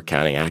 Marine Corps,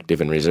 counting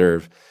active and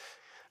reserve.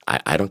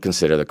 I don't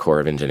consider the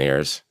Corps of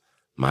Engineers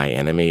my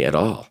enemy at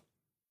all.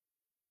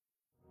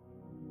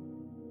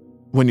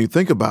 When you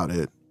think about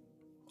it,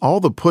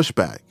 all the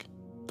pushback,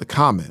 the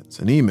comments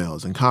and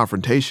emails and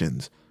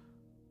confrontations,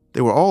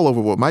 they were all over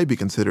what might be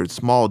considered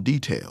small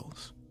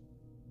details.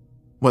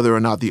 Whether or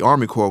not the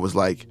Army Corps was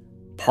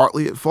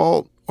partly at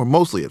fault or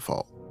mostly at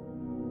fault.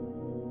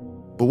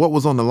 But what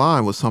was on the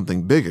line was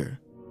something bigger.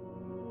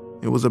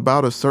 It was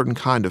about a certain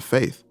kind of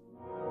faith.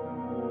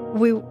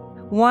 We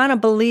want to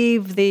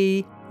believe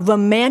the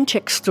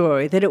romantic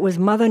story that it was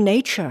Mother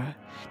Nature.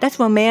 That's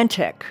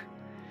romantic.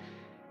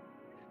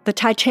 The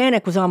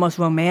Titanic was almost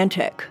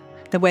romantic,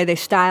 the way they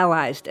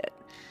stylized it.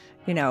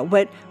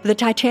 But the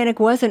Titanic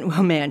wasn't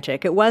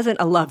romantic. It wasn't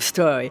a love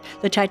story.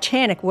 The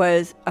Titanic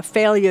was a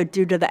failure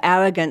due to the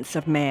arrogance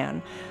of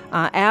man.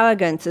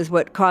 Arrogance is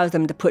what caused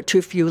them to put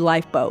too few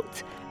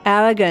lifeboats.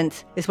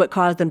 Arrogance is what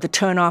caused them to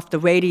turn off the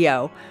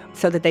radio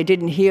so that they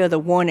didn't hear the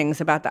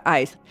warnings about the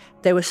ice.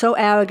 They were so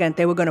arrogant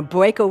they were going to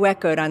break a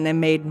record on their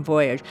maiden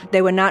voyage.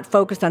 They were not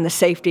focused on the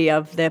safety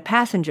of their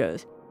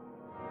passengers.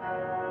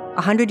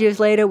 100 years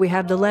later, we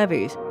have the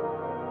levees.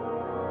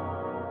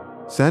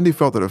 Sandy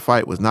felt that a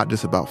fight was not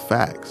just about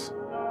facts,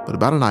 but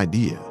about an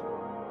idea.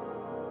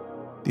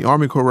 The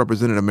Army Corps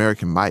represented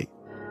American might,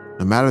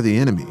 no matter the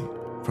enemy,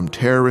 from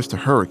terrorists to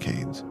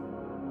hurricanes.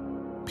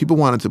 People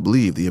wanted to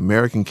believe the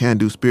American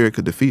can-do spirit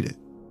could defeat it.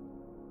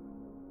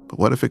 But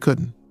what if it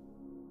couldn't?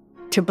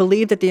 To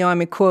believe that the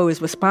Army Corps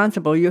is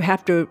responsible, you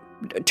have to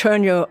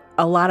turn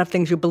a lot of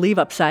things you believe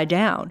upside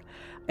down.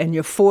 And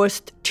you're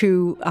forced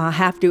to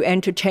have to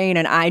entertain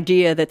an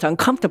idea that's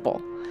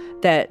uncomfortable,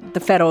 that the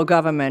federal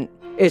government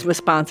is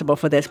responsible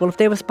for this. Well, if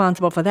they're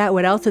responsible for that,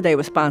 what else are they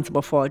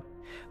responsible for?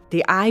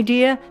 The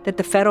idea that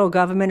the federal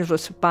government is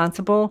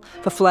responsible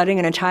for flooding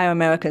an entire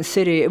American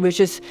city,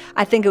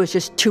 I think it was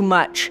just too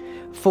much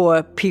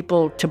for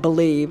people to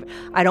believe.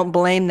 I don't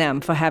blame them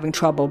for having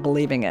trouble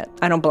believing it.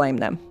 I don't blame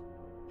them.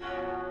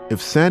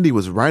 If Sandy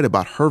was right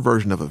about her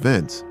version of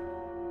events,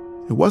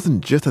 it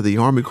wasn't just that the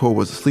Army Corps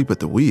was asleep at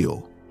the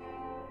wheel.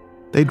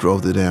 They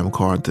drove the damn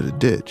car into the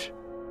ditch.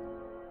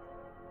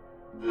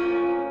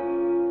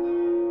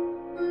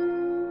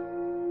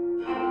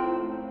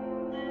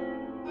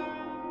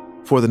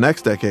 For the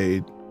next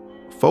decade,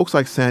 folks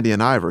like Sandy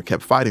and Ivor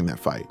kept fighting that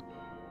fight.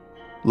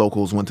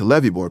 Locals went to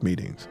levee board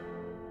meetings.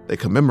 They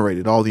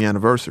commemorated all the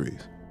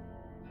anniversaries.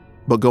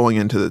 But going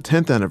into the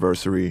 10th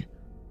anniversary,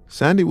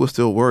 Sandy was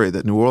still worried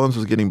that New Orleans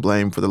was getting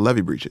blamed for the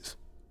levee breaches.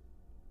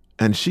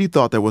 And she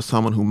thought there was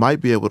someone who might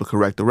be able to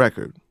correct the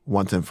record,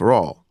 once and for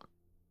all.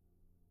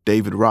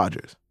 David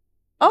Rogers.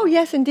 Oh,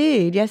 yes,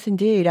 indeed. Yes,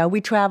 indeed.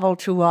 We traveled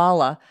to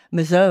Rolla,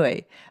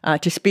 Missouri,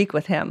 to speak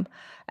with him.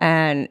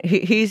 And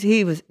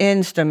he was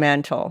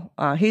instrumental.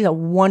 He's a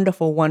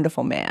wonderful,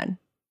 wonderful man.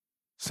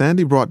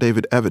 Sandy brought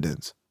David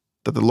evidence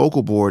that the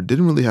local board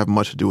didn't really have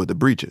much to do with the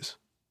breaches.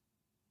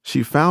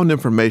 She found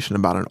information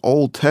about an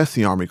old test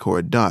the Army Corps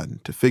had done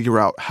to figure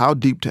out how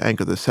deep to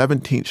anchor the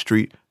 17th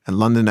Street and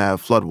London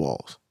Ave flood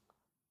walls.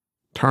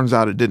 Turns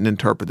out it didn't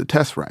interpret the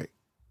test right.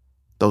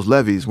 Those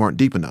levees weren't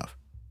deep enough.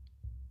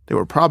 They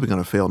were probably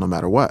going to fail no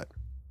matter what.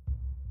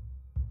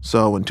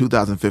 So in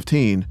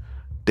 2015,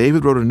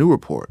 David wrote a new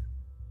report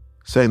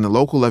saying the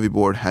local levee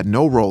board had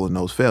no role in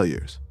those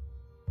failures.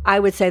 I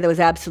would say that was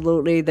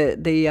absolutely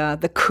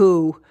the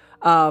coup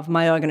of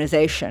my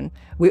organization.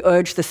 We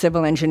urged the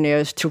civil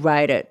engineers to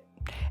write it,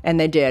 and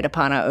they did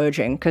upon our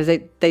urging, because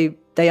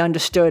they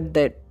understood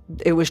that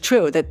it was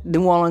true, that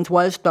New Orleans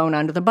was thrown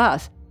under the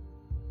bus.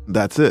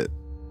 That's it.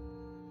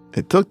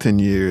 It took 10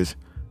 years,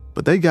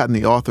 but they'd gotten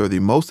the author of the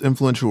most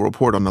influential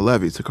report on the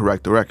levees to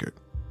correct the record.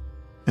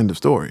 End of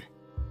story.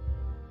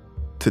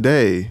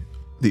 Today,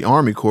 the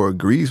Army Corps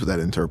agrees with that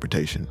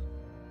interpretation.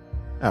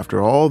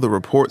 After all the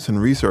reports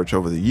and research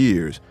over the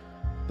years,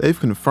 they've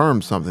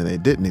confirmed something they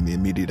didn't in the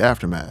immediate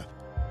aftermath.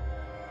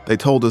 They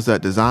told us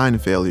that design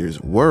failures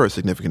were a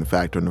significant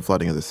factor in the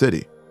flooding of the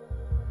city,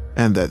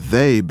 and that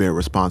they bear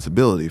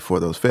responsibility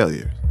for those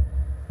failures.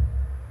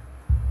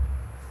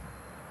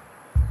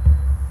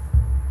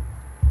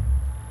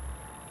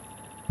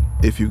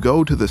 If you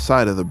go to the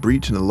site of the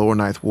breach in the Lower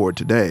Ninth Ward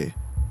today,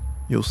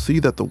 you'll see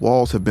that the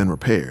walls have been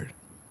repaired.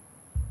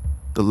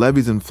 The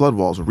levees and flood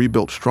walls were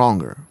rebuilt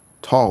stronger,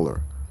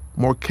 taller,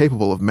 more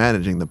capable of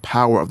managing the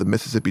power of the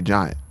Mississippi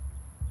Giant,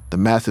 the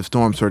massive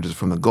storm surges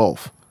from the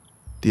Gulf,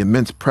 the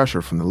immense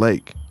pressure from the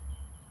lake.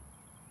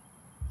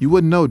 You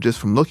wouldn't know just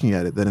from looking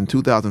at it that in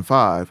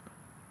 2005,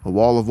 a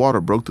wall of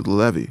water broke through the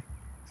levee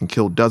and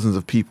killed dozens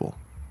of people.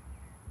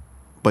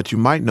 But you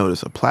might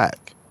notice a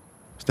plaque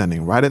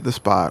standing right at the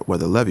spot where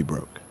the levee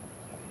broke.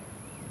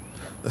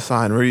 The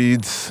sign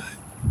reads,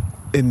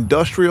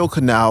 Industrial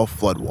Canal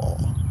Flood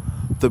Wall.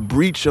 The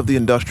breach of the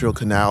Industrial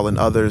Canal and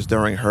others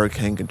during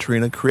Hurricane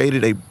Katrina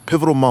created a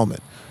pivotal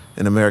moment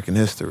in American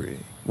history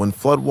when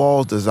flood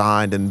walls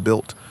designed and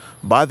built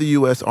by the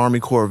U.S. Army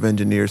Corps of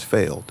Engineers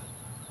failed.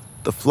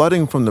 The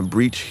flooding from the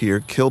breach here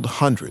killed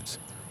hundreds,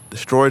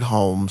 destroyed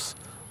homes,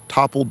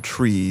 toppled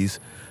trees,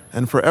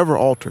 and forever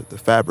altered the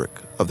fabric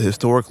of the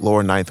historic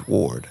Lower Ninth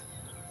Ward.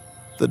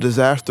 The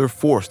disaster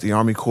forced the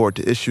Army Corps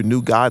to issue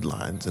new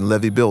guidelines in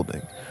levee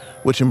building,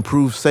 which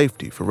improved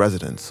safety for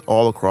residents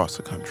all across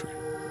the country.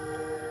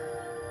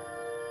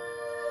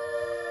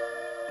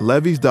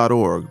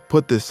 Levees.org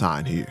put this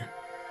sign here.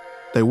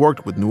 They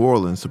worked with New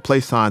Orleans to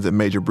place signs at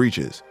major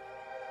breaches,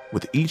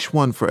 with each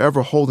one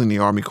forever holding the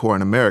Army Corps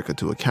in America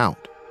to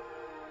account.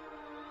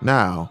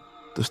 Now,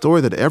 the story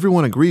that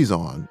everyone agrees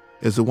on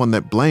is the one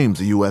that blames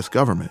the U.S.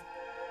 government,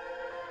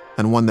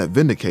 and one that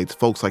vindicates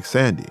folks like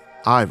Sandy,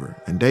 Ivor,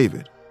 and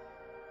David.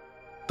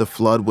 The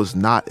flood was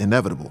not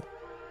inevitable.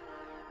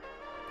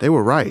 They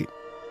were right,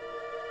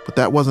 but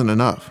that wasn't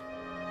enough.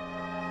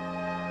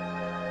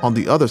 On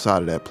the other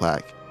side of that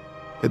plaque,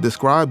 it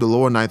described the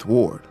Lower Ninth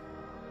Ward,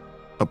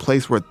 a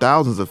place where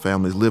thousands of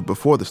families lived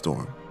before the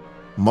storm,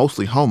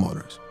 mostly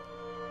homeowners.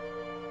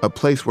 A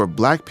place where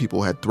black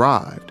people had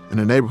thrived in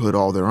a neighborhood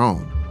all their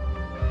own.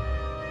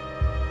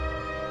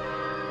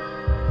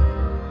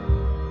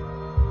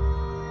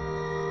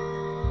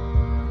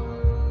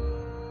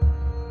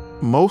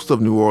 Most of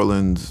New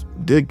Orleans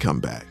did come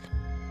back.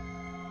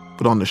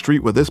 But on the street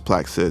where this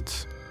plaque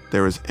sits,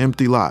 there is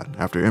empty lot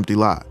after empty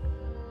lot.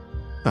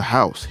 A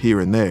house here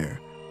and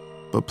there,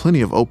 but plenty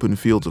of open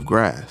fields of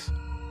grass.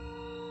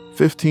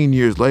 15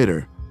 years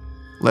later,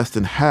 less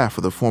than half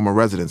of the former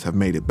residents have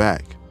made it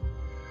back.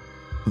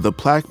 The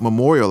plaque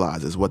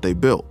memorializes what they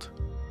built,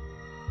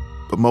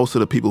 but most of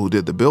the people who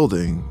did the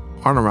building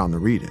aren't around to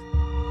read it.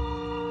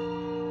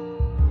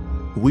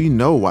 We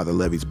know why the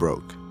levees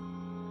broke.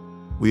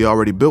 We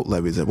already built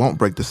levees that won't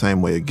break the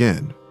same way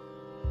again.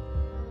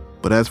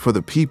 But as for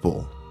the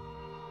people,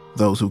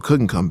 those who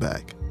couldn't come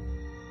back,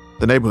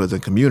 the neighborhoods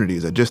and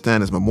communities that just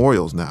stand as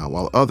memorials now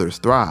while others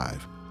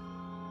thrive,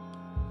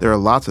 there are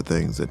lots of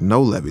things that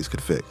no levees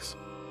could fix.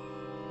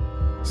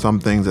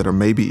 Some things that are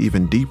maybe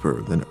even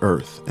deeper than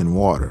earth and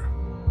water.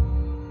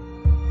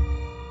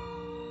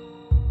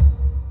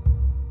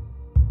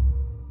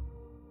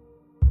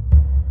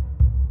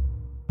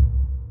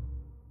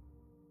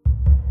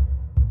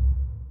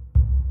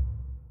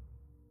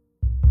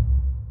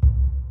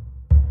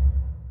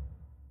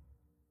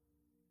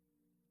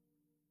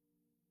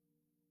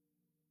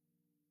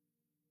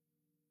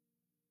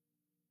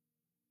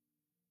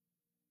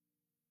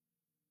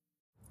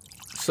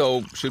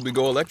 So, should we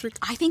go electric?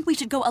 I think we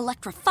should go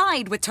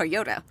electrified with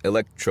Toyota.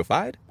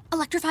 Electrified?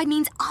 Electrified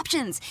means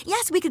options.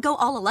 Yes, we could go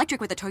all electric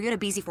with the Toyota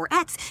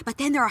BZ4X, but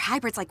then there are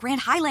hybrids like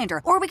Grand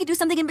Highlander, or we could do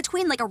something in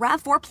between like a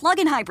RAV4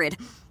 plug-in hybrid.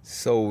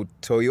 So,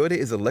 Toyota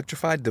is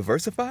electrified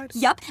diversified?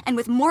 Yup, and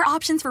with more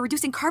options for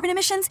reducing carbon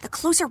emissions, the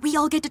closer we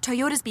all get to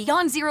Toyota's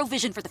Beyond Zero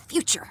vision for the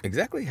future.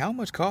 Exactly how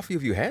much coffee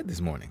have you had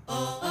this morning?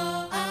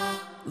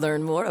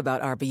 Learn more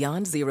about our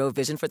Beyond Zero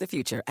vision for the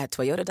future at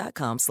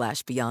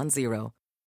toyota.com/beyond zero.